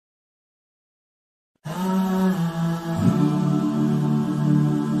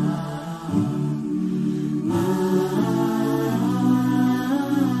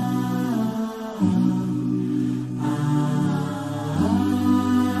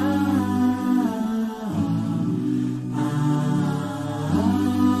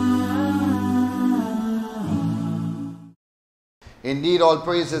Indeed, all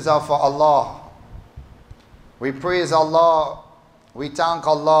praises are for Allah. We praise Allah, we thank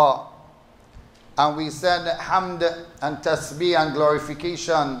Allah, and we send hamd and tasbih and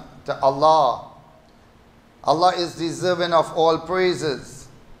glorification to Allah. Allah is deserving of all praises.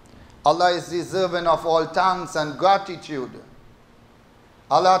 Allah is deserving of all thanks and gratitude.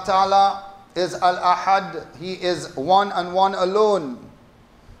 Allah Ta'ala is Al-Ahad. He is one and one alone.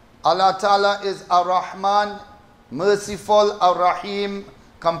 Allah Ta'ala is Ar-Rahman, merciful, Ar-Rahim,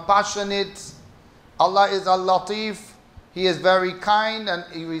 compassionate. Allah is Al-Latif. He is very kind and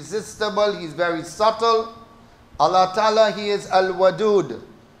irresistible. He is very subtle. Allah Ta'ala, He is Al-Wadud.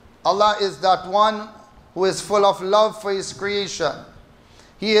 Allah is that one who is full of love for His creation.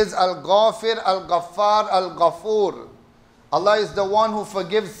 He is Al-Ghafir, Al-Ghaffar, Al-Ghafur. Allah is the one who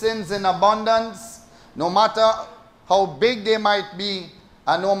forgives sins in abundance, no matter how big they might be,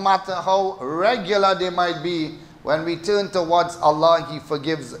 and no matter how regular they might be. When we turn towards Allah, He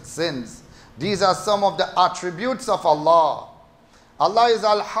forgives sins. These are some of the attributes of Allah. Allah is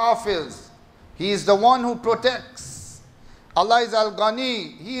Al-Hafiz. He is the one who protects. Allah is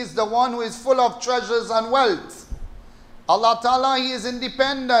Al-Ghani. He is the one who is full of treasures and wealth. Allah Ta'ala, He is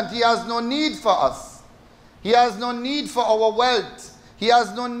independent. He has no need for us. He has no need for our wealth. He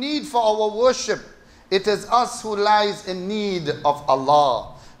has no need for our worship. It is us who lies in need of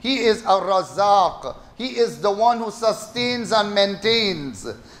Allah. He is Ar-Razzaq. He is the one who sustains and maintains.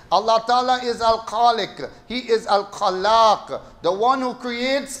 Allah Ta'ala is Al-Khaliq. He is Al-Khalaq, the one who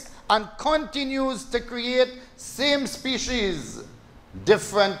creates and continues to create same species,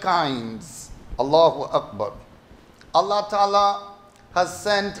 different kinds. Allahu Akbar. Allah Ta'ala has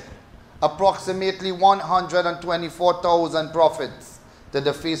sent approximately 124,000 prophets to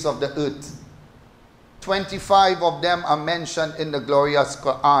the face of the earth. 25 of them are mentioned in the glorious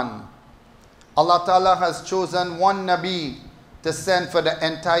Quran. Allah Ta'ala has chosen one Nabi to send for the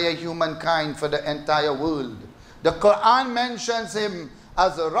entire humankind, for the entire world. The Quran mentions him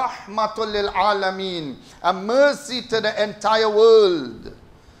as Rahmatul lil Alameen, a mercy to the entire world.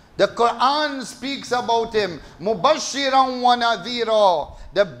 The Quran speaks about him, Mubashiran wa Nadhira,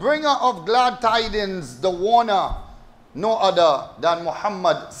 the bringer of glad tidings, the warner, no other than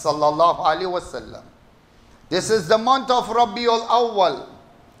Muhammad sallallahu alaihi wasallam. This is the month of Rabiul Awwal,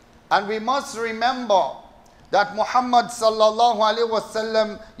 and we must remember that Muhammad sallallahu alaihi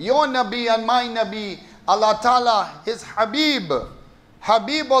wasallam, your Nabi and my Nabi, Allah Ta'ala, His Habib,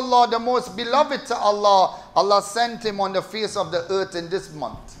 Habibullah, the most beloved to Allah, Allah sent him on the face of the earth in this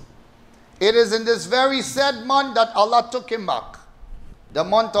month. It is in this very said month that Allah took him back, the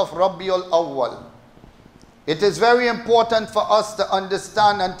month of Rabiul Awwal. It is very important for us to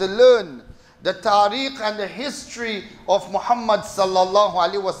understand and to learn the tariq and the history of Muhammad sallallahu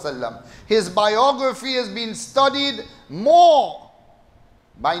alaihi wasallam. His biography has been studied more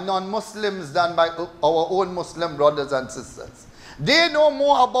by non-Muslims than by our own Muslim brothers and sisters. They know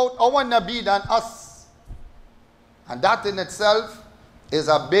more about our Nabi than us. And that in itself is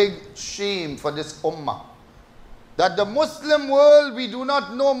a big shame for this ummah. That the Muslim world, we do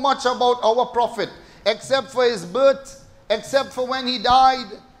not know much about our Prophet, except for his birth, except for when he died,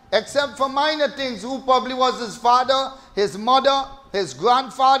 except for minor things, who probably was his father, his mother, his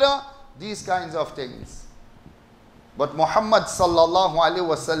grandfather, these kinds of things. But Muhammad sallallahu alaihi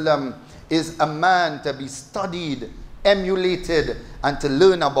wasallam is a man to be studied, emulated, and to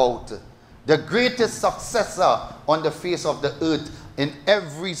learn about. The greatest successor on the face of the earth in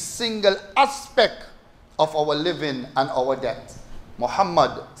every single aspect of our living and our death.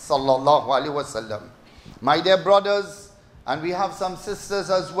 Muhammad sallallahu alaihi wasallam. My dear brothers, and we have some sisters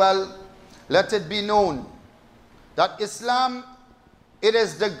as well, let it be known that Islam, it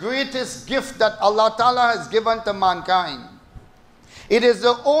is the greatest gift that Allah Ta'ala has given to mankind. It is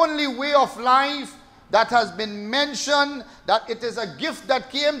the only way of life that has been mentioned, that it is a gift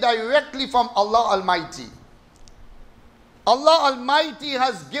that came directly from Allah Almighty. Allah Almighty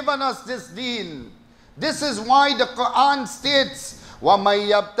has given us this deen. This is why the Quran states, وَمَن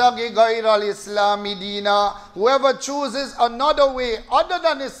يَبْتَغِ غَيْرَ الْإِسْلَامِ دِينًا, whoever chooses another way other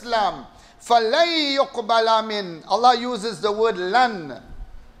than Islam, فَلَن يُقْبَلَ مِنْ, Allah uses the word lan.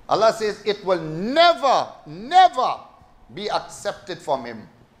 Allah says it will never, never be accepted from him.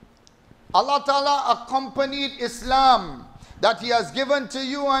 Allah Ta'ala accompanied Islam that He has given to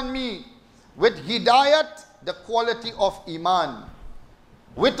you and me with hidayat, the quality of iman.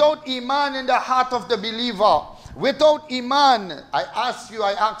 Without iman in the heart of the believer, without iman, I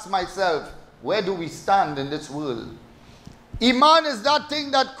ask myself, where do we stand in this world? Iman is that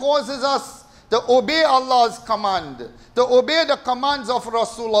thing that causes us to obey Allah's command, to obey the commands of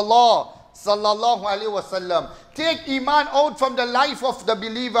Rasulullah sallallahu alaihi wasallam. Take iman out from the life of the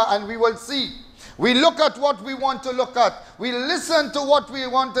believer and we will see. We look at what we want to look at. We listen to what we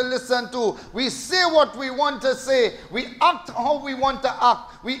want to listen to. We say what we want to say. We act how we want to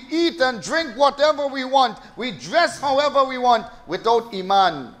act. We eat and drink whatever we want. We dress however we want. Without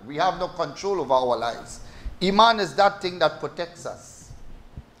iman, we have no control over our lives. Iman is that thing that protects us.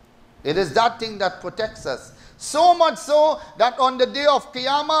 It is that thing that protects us. So much so that on the day of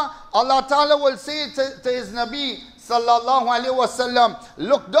Qiyamah, Allah Ta'ala will say to His Nabi sallallahu alaihi wasallam,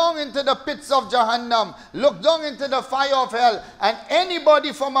 look down into the pits of Jahannam, look down into the fire of hell, and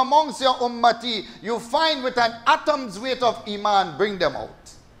anybody from amongst your ummati you find with an atom's weight of iman, bring them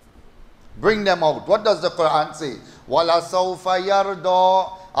out. Bring them out. What does the Quran say? Wala sawfa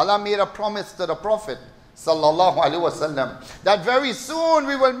yarda. Allah made a promise to the Prophet sallallahu alaihi wasallam that very soon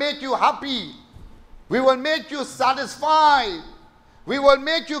we will make you happy. We will make you satisfied. We will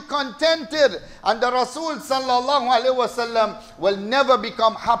make you contented. And the Rasul sallallahu alaihi wasallam will never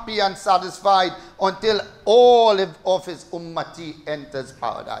become happy and satisfied until all of his ummati enters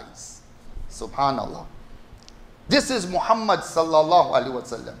paradise. Subhanallah. This is Muhammad sallallahu alaihi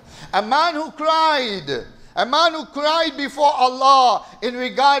wasallam. A man who cried. A man who cried before Allah in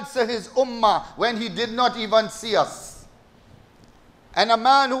regards to his ummah when he did not even see us. And a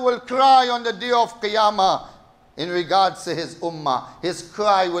man who will cry on the day of Qiyamah in regards to his ummah. His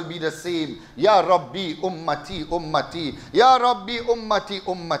cry will be the same. Ya Rabbi ummati ummati. Ya Rabbi ummati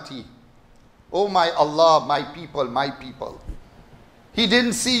ummati. Oh my Allah, my people, my people. He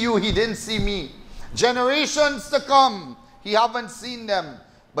didn't see you, he didn't see me. Generations to come, he haven't seen them.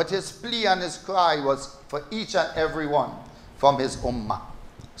 But his plea and his cry was for each and every one from his ummah.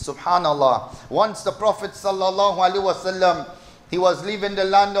 Subhanallah. Once the Prophet sallallahu alaihi wasallam, he was leaving the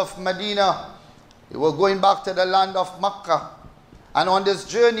land of Medina. He was going back to the land of Makkah. And on this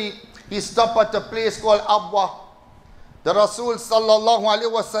journey, he stopped at a place called Abwa. The Rasul sallallahu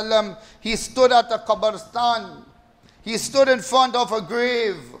alaihi wasallam, he stood at a qabristan. He stood in front of a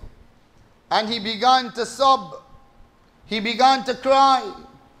grave. And he began to sob. He began to cry.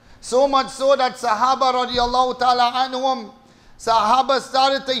 So much so that Sahaba radiallahu ta'ala anhum, Sahaba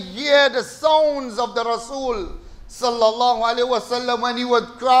started to hear the sounds of the Rasul sallallahu alaihi wasallam when he was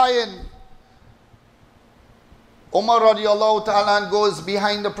crying. Umar radiallahu ta'ala goes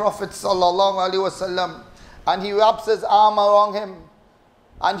behind the Prophet sallallahu alaihi wasallam and he wraps his arm around him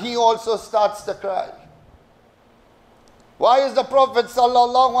and he also starts to cry. Why is the Prophet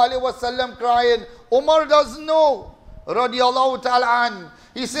sallallahu alaihi wasallam crying? Umar doesn't know radiallahu ta'ala an.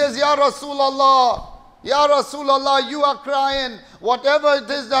 He says, Ya Rasulallah, Ya Rasulallah, you are crying. Whatever it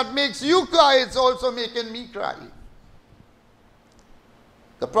is that makes you cry, it's also making me cry.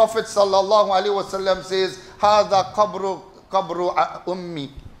 The Prophet sallallahu alaihi wasallam says, Hada qabru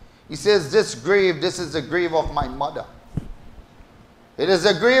ummi. He says, this grave, this is the grave of my mother. It is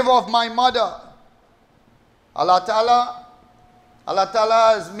the grave of my mother. Allah Ta'ala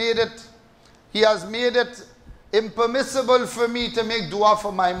has made it, He has made it impermissible for me to make dua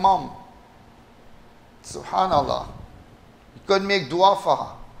for my mom. Subhanallah. He could make dua for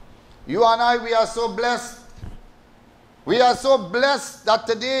her. You and I, we are so blessed. We are so blessed that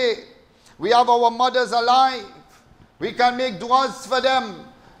today we have our mothers alive. We can make duas for them.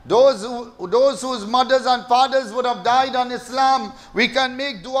 Those whose mothers and fathers would have died on Islam, we can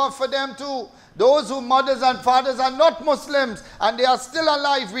make dua for them too. Those whose mothers and fathers are not Muslims and they are still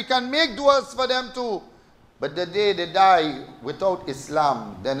alive, we can make duas for them too. But the day they die without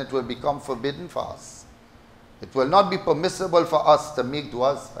Islam, then it will become forbidden for us. It will not be permissible for us to make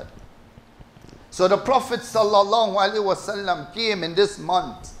duas for them. So the Prophet sallallahu alaihi wasallam came in this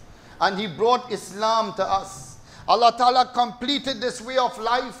month and he brought Islam to us. Allah Ta'ala completed this way of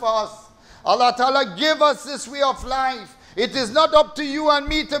life for us. Allah Ta'ala gave us this way of life. It is not up to you and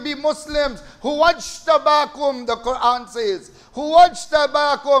me to be Muslims. Huwajtabakum, the Quran says.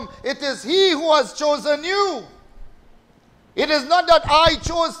 Huwajtabakum, it is He who has chosen you. It is not that I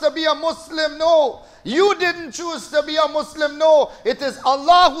chose to be a Muslim, no. You didn't choose to be a Muslim, no. It is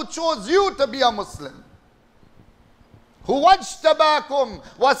Allah who chose you to be a Muslim. Huwajtabakum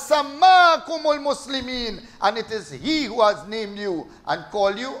wasammakumul muslimin, and it is He who has named you and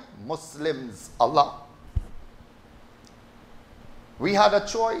called you Muslims. Allah. We had a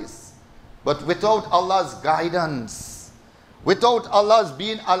choice, but without Allah's guidance, without Allah's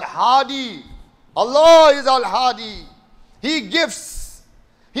being Al-Hadi, Allah is Al-Hadi. He gives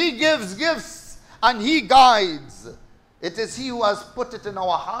gifts, and He guides. It is He who has put it in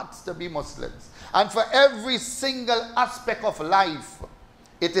our hearts to be Muslims. And for every single aspect of life,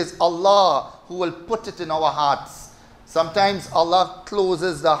 it is Allah who will put it in our hearts. Sometimes Allah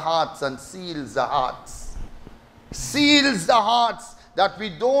closes the hearts and seals the hearts. Seals the hearts that we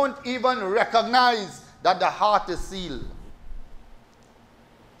don't even recognize that the heart is sealed.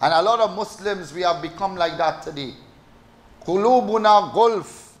 And a lot of Muslims, we have become like that today. Qulubuna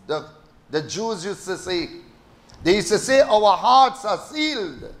gulf, the Jews used to say. They used to say our hearts are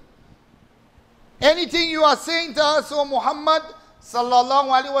sealed. Anything you are saying to us, O Muhammad sallallahu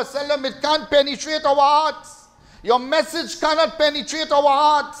alaihi wasallam, it can't penetrate our hearts. Your message cannot penetrate our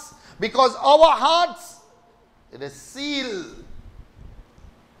hearts because our hearts, it is sealed.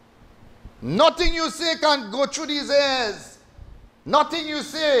 Nothing you say can go through these ears. Nothing you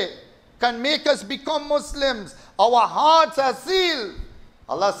say can make us become Muslims. Our hearts are sealed.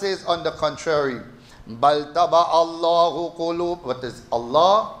 Allah says on the contrary, Bal taba Allahu qulub. What is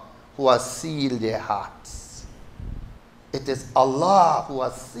Allah who has sealed their hearts? It is Allah who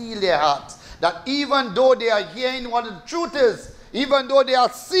has sealed their hearts. That even though they are hearing what the truth is, even though they are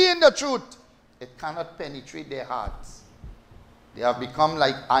seeing the truth, it cannot penetrate their hearts. They have become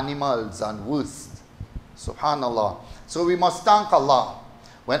like animals and worse. Subhanallah. So we must thank Allah.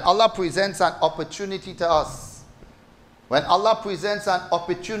 When Allah presents an opportunity to us, when Allah presents an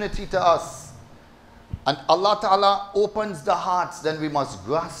opportunity to us, and Allah Ta'ala opens the hearts, then we must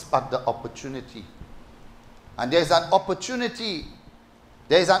grasp at the opportunity. And there's an opportunity.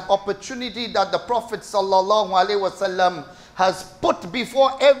 There is an opportunity that the Prophet Sallallahu Alaihi Wasallam has put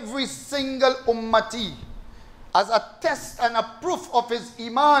before every single ummati as a test and a proof of his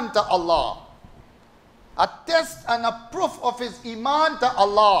iman to Allah. A test and a proof of his iman to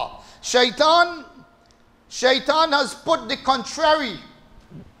Allah. Shaitan has put the contrary.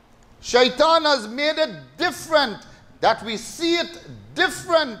 Shaitan has made it different, that we see it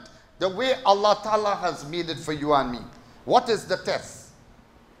different the way Allah Ta'ala has made it for you and me. What is the test?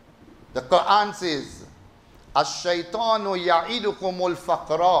 The Quran says, Ash-shaytanu ya'idukumul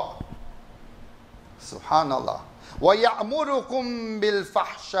faqra. Subhanallah. Wa ya'murukum bil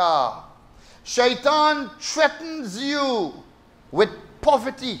fahsha. Shaitan threatens you with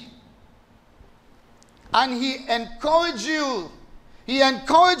poverty. And he encourages you. He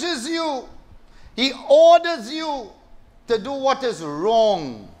encourages you. He orders you to do what is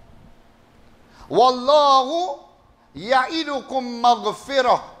wrong. Wallahu ya'idukum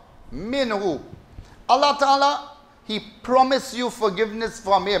maghfirah minhu. Allah Ta'ala, He promised you forgiveness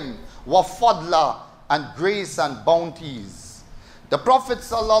from Him. Wa fadla, and grace and bounties. The Prophet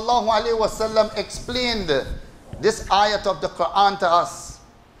Sallallahu Alaihi Wasallam explained this ayat of the Quran to us.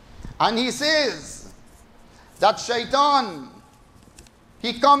 And he says that Shaitan,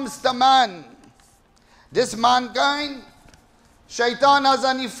 he comes to man. This mankind, Shaitan has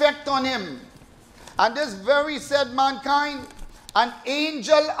an effect on him. And this very said mankind, an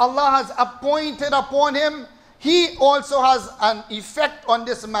angel Allah has appointed upon him, he also has an effect on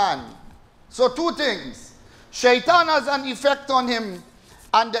this man. So two things. Shaitan has an effect on him,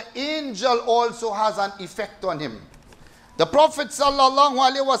 and the angel also has an effect on him. The Prophet Sallallahu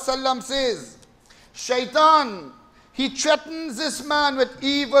Alaihi Wasallam says, Shaitan, he threatens this man with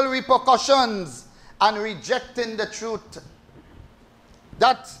evil repercussions and rejecting the truth.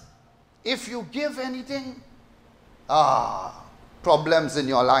 That if you give anything, problems in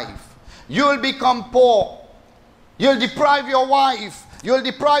your life. You'll become poor. You'll deprive your wife. You'll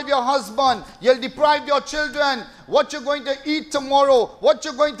deprive your husband. You'll deprive your children. What you're going to eat tomorrow. What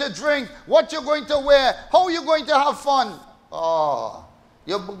you're going to drink. What you're going to wear. How you're going to have fun.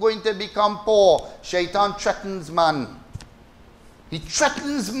 You're going to become poor. Shaitan threatens man. He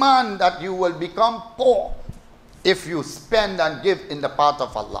threatens man that you will become poor if you spend and give in the path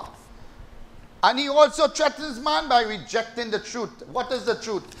of Allah. And he also threatens man by rejecting the truth. What is the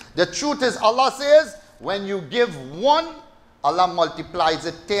truth? The truth is, Allah says, when you give one, Allah multiplies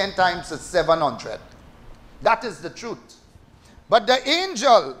it 10 times to 700. That is the truth. But the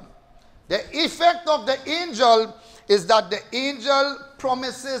angel, the effect of the angel is that the angel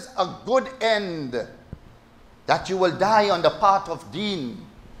promises a good end. That you will die on the path of deen.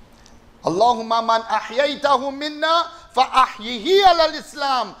 Allahumma man ahyaytahu minna fa'ahyihi ala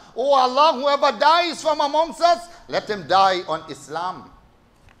al-Islam. Oh Allah, whoever dies from amongst us, let him die on Islam.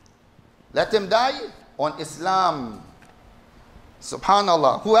 Let him die on Islam.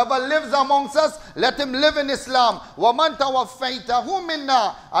 Subhanallah. Whoever lives amongst us, let him live in Islam. وَمَنْ تَوَفَّيْتَهُ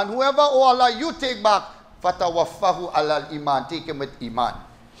مِنَّا. And whoever, oh Allah, you take back, فَتَوَفَّهُ عَلَى الْإِيمَانِ. Take him with iman.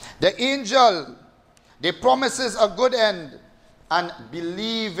 The angel, they promises a good end and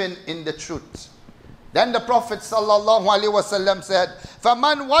believing in the truth. Then the Prophet sallallahu alaihi wasallam said,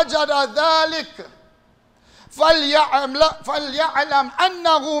 فَمَنْ وَجَدَ ذَلِكَ فَلْيَعْلَمْ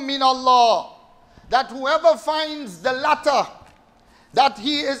أَنَّهُ مِنَ اللَّهِ. that whoever finds the latter, that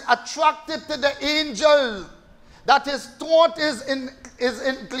he is attracted to the angel, that his thought is his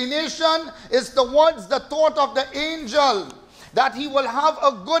inclination is towards the thought of the angel, that he will have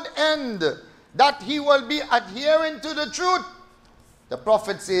a good end, that he will be adhering to the truth. The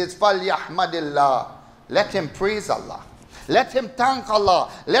Prophet says, فَلْيَحْمَدِ اللَّهِ, let him praise Allah. Let him thank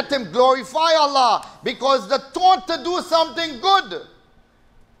Allah. Let him glorify Allah. Because the thought to do something good,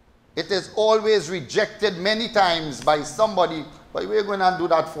 it is always rejected many times by somebody. But where are you going to do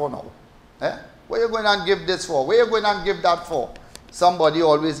that for now? Eh? Where are you going to give this for? Where are you going to give that for? Somebody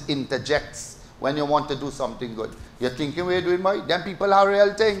always interjects when you want to do something good. You're thinking what you're doing, boy? Them people are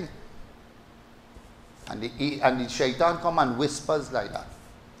real thing. And the shaitan come and whispers like that.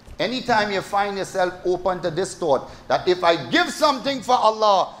 Anytime you find yourself open to this thought, that if I give something for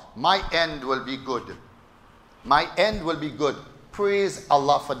Allah, my end will be good. My end will be good. Praise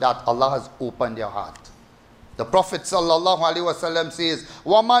Allah for that. Allah has opened your heart. The Prophet ﷺ says,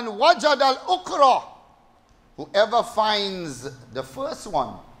 وَمَنْ وَجَدَ الْأُكْرَى, whoever finds the first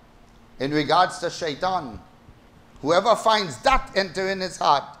one in regards to shaitan, whoever finds that enter in his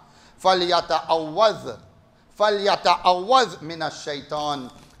heart, فَلْيَتَعَوَّذْ مِنَ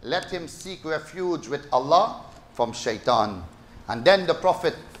الشَّيْطَانِ, let him seek refuge with Allah from shaitan. And then the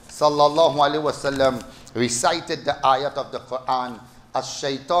Prophet ﷺ recited the ayat of the Quran,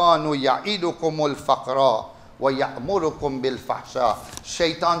 الشَّيْطَانُ يَعِدُكُمُ الْفَقْرَ وَيَأْمُرُكُمْ بِالْفَحْشَى.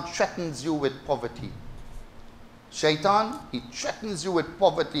 Shaitan threatens you with poverty. Shaitan, he threatens you with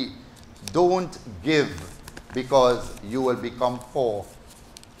poverty. Don't give because you will become poor.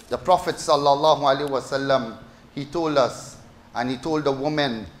 The Prophet ﷺ, he told us, and he told the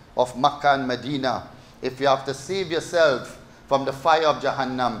women of Makkah and Medina, if you have to save yourself from the fire of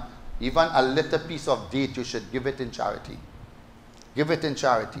Jahannam, even a little piece of date, you should give it in charity. Give it in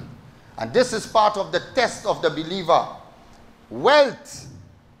charity. And this is part of the test of the believer. Wealth.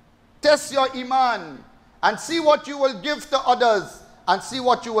 Test your iman and see what you will give to others and see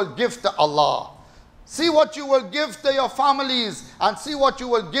what you will give to Allah. See what you will give to your families and see what you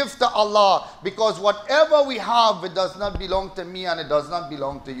will give to Allah. Because whatever we have, it does not belong to me and it does not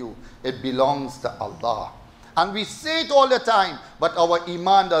belong to you. It belongs to Allah. And we say it all the time, but our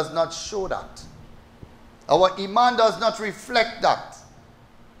iman does not show that. Our iman does not reflect that.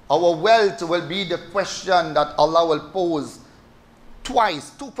 Our wealth will be the question that Allah will pose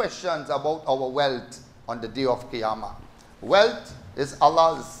twice, two questions about our wealth on the day of Qiyamah. Wealth is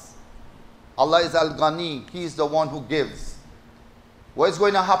Allah's. Allah is Al-Ghani. He is the one who gives. What is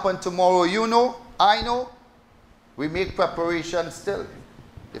going to happen tomorrow? You know, I know. We make preparation still.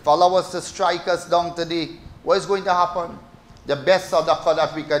 If Allah was to strike us down today, what is going to happen? The best sadaqah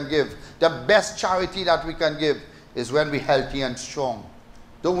that we can give, the best charity that we can give is when we're healthy and strong.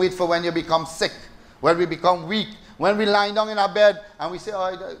 Don't wait for when you become sick, when we become weak, when we lie down in our bed and we say,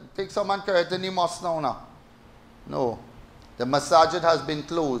 oh, take someone carry mosque now. No. The masajid has been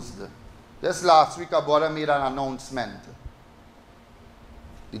closed. Just last week, our brother made an announcement.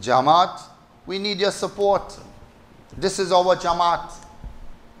 The Jamaat, we need your support. This is our Jamaat.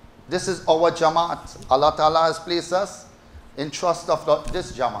 This is our Jamaat. Allah Ta'ala has placed us in trust of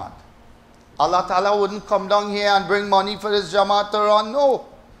this Jamaat. Allah Ta'ala wouldn't come down here and bring money for this Jamaat to run. No.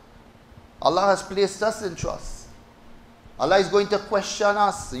 Allah has placed us in trust. Allah is going to question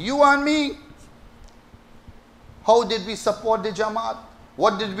us, you and me. How did we support the Jamaat?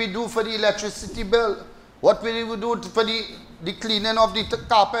 What did we do for the electricity bill? What did we do for the cleaning of the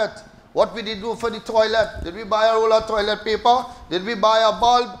carpet? What did we do for the toilet? Did we buy a roll of toilet paper? Did we buy a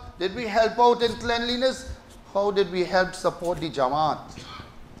bulb? Did we help out in cleanliness? How did we help support the Jamaat?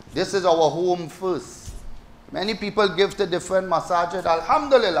 This is our home first. Many people give to different masajid,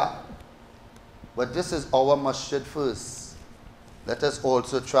 alhamdulillah. But this is our masjid first. Let us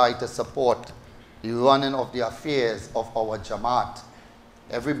also try to support the running of the affairs of our Jamaat.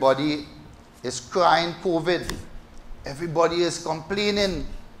 Everybody is crying COVID. Everybody is complaining.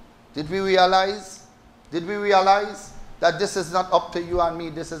 Did we realize? Did we realize that this is not up to you and me,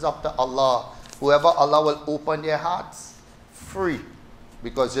 this is up to Allah. Whoever Allah will open their hearts, free.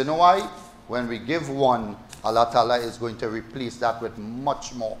 Because you know why? When we give one, Allah Ta'ala is going to replace that with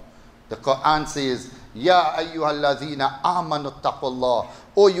much more. The Quran says, Ya ayyuhalladhina amanu taqullah.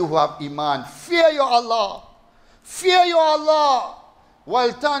 O you who have iman, fear your Allah. Fear your Allah.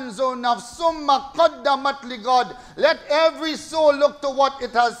 وَلْتَنْزُرْ نَفْسٌ مَّا قَدَّمَتْ لِغَدٍ. Let every soul look to what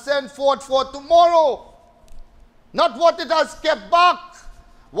it has sent forth for tomorrow. Not what it has kept back.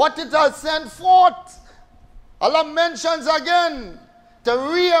 What it has sent forth. Allah mentions again to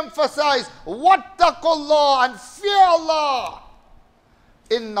re-emphasize, وَاتَّقُوا اللَّهَ, and fear Allah.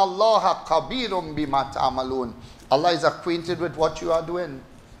 Inna Allaha kabirum bima ta'malun. Allah is acquainted with what you are doing.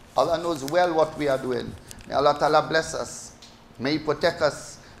 Allah knows well what we are doing. May Allah Ta'ala bless us. May He protect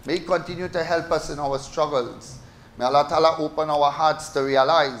us. May He continue to help us in our struggles. May Allah Ta'ala open our hearts to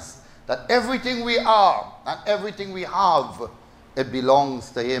realize that everything we are and everything we have, it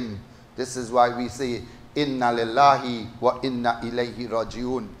belongs to Him. This is why we say, Inna lillahi wa inna ilayhi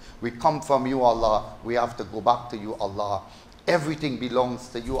rajiun. We come from you, Allah. We have to go back to you, Allah. Everything belongs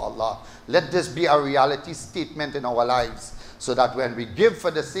to you, Allah. Let this be a reality statement in our lives, so that when we give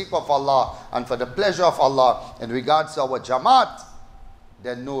for the sake of Allah and for the pleasure of Allah in regards to our Jamaat,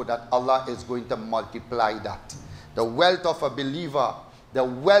 then know that Allah is going to multiply that. The wealth of a believer,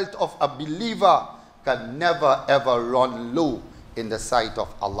 can never ever run low in the sight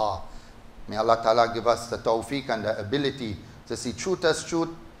of Allah. May Allah Ta'ala give us the tawfiq and the ability to see truth as truth,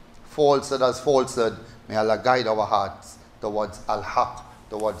 falsehood as falsehood. May Allah guide our hearts towards al-haq,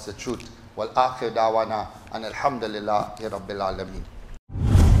 towards the truth. Wal akhir dawana and alhamdulillahi rabbil alameen.